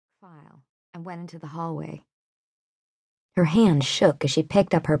file and went into the hallway. Her hand shook as she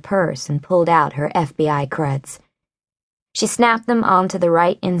picked up her purse and pulled out her FBI creds. She snapped them onto the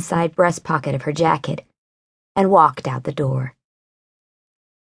right inside breast pocket of her jacket and walked out the door.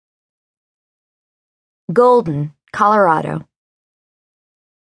 Golden, Colorado.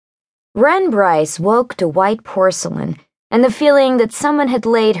 Wren Bryce woke to white porcelain and the feeling that someone had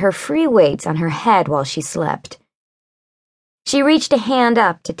laid her free weights on her head while she slept. She reached a hand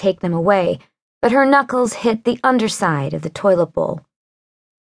up to take them away, but her knuckles hit the underside of the toilet bowl.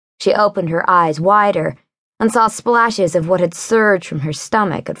 She opened her eyes wider and saw splashes of what had surged from her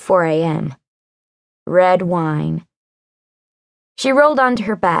stomach at 4 a.m. Red wine. She rolled onto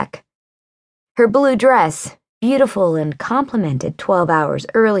her back. Her blue dress, beautiful and complimented 12 hours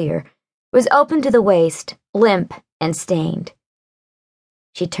earlier, was open to the waist, limp and stained.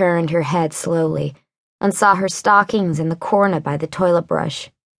 She turned her head slowly and saw her stockings in the corner by the toilet brush.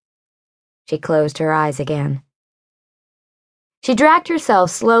 She closed her eyes again. She dragged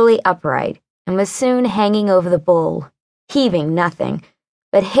herself slowly upright and was soon hanging over the bowl, heaving nothing,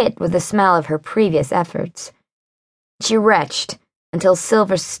 but hit with the smell of her previous efforts. She retched until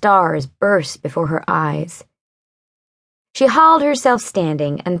silver stars burst before her eyes. She hauled herself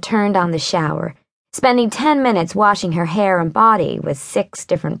standing and turned on the shower, spending 10 minutes washing her hair and body with 6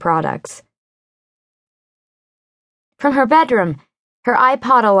 different products. From her bedroom, her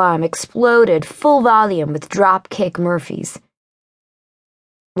iPod alarm exploded full volume with Dropkick Murphys.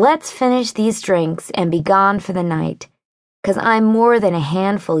 Let's finish these drinks and be gone for the night, 'cause I'm more than a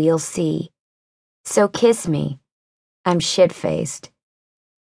handful you'll see. So kiss me. I'm shit-faced.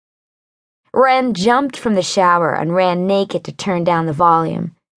 Wren jumped from the shower and ran naked to turn down the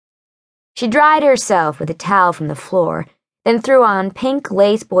volume. She dried herself with a towel from the floor, then threw on pink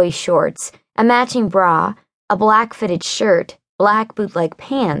lace boy shorts, a matching bra, a black fitted shirt, black boot-like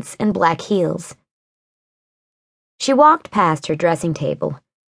pants, and black heels. She walked past her dressing table,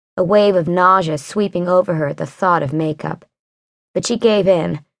 a wave of nausea sweeping over her at the thought of makeup. But she gave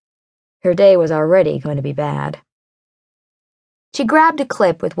in. Her day was already going to be bad. She grabbed a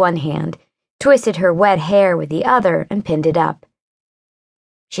clip with one hand, twisted her wet hair with the other, and pinned it up.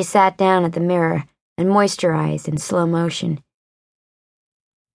 She sat down at the mirror and moisturized in slow motion.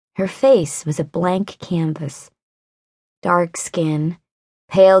 Her face was a blank canvas. Dark skin,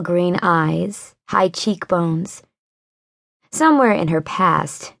 pale green eyes, high cheekbones. Somewhere in her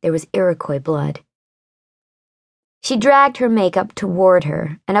past, there was Iroquois blood. She dragged her makeup toward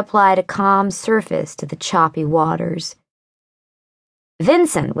her and applied a calm surface to the choppy waters.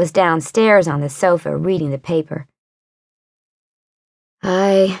 Vincent was downstairs on the sofa reading the paper.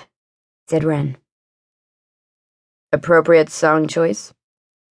 "Hi," said Wren. "Appropriate song choice?"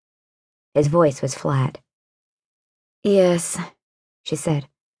 His voice was flat. "Yes," she said.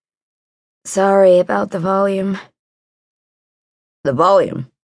 "Sorry about the volume." "The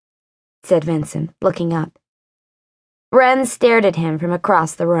volume?" said Vincent, looking up. Wren stared at him from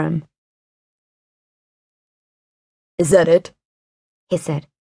across the room. "Is that it?" he said.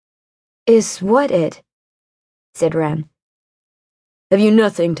 "Is what it?" said Wren. "Have you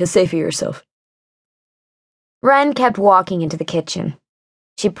nothing to say for yourself?" Wren kept walking into the kitchen.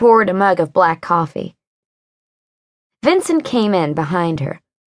 She poured a mug of black coffee. Vincent came in behind her.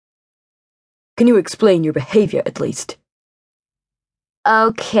 "Can you explain your behavior at least?"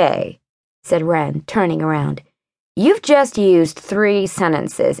 "Okay," said Wren, turning around. "You've just used 3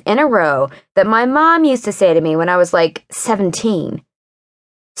 sentences in a row that my mom used to say to me when I was like 17.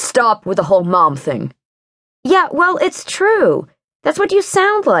 "Stop with the whole mom thing." "Yeah, well, it's true. That's what you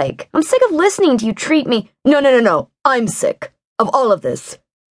sound like. I'm sick of listening to you treat me—" No. I'm sick of all of this."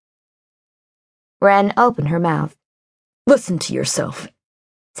 Wren opened her mouth. "Listen to yourself,"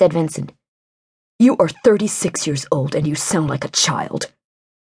 said Vincent. "You are 36 years old and you sound like a child."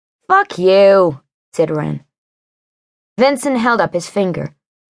 "Fuck you," said Wren. Vincent held up his finger.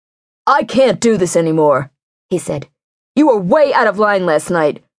 "I can't do this anymore," he said. "You were way out of line last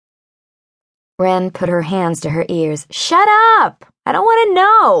night." Wren put her hands to her ears. "Shut up! I don't want to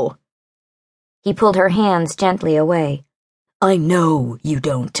know." He pulled her hands gently away. "I know you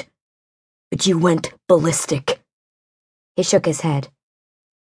don't, but you went ballistic." He shook his head.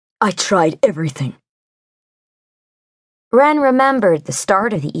 "I tried everything." Wren remembered the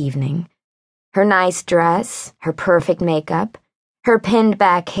start of the evening. Her nice dress, her perfect makeup, her pinned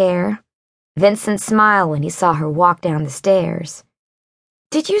back hair, Vincent's smile when he saw her walk down the stairs.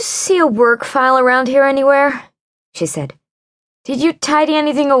 "Did you see a work file around here anywhere?" she said. "Did you tidy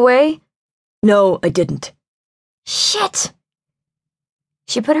anything away?" "No, I didn't." "Shit!"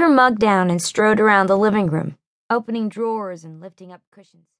 She put her mug down and strode around the living room, opening drawers and lifting up cushions.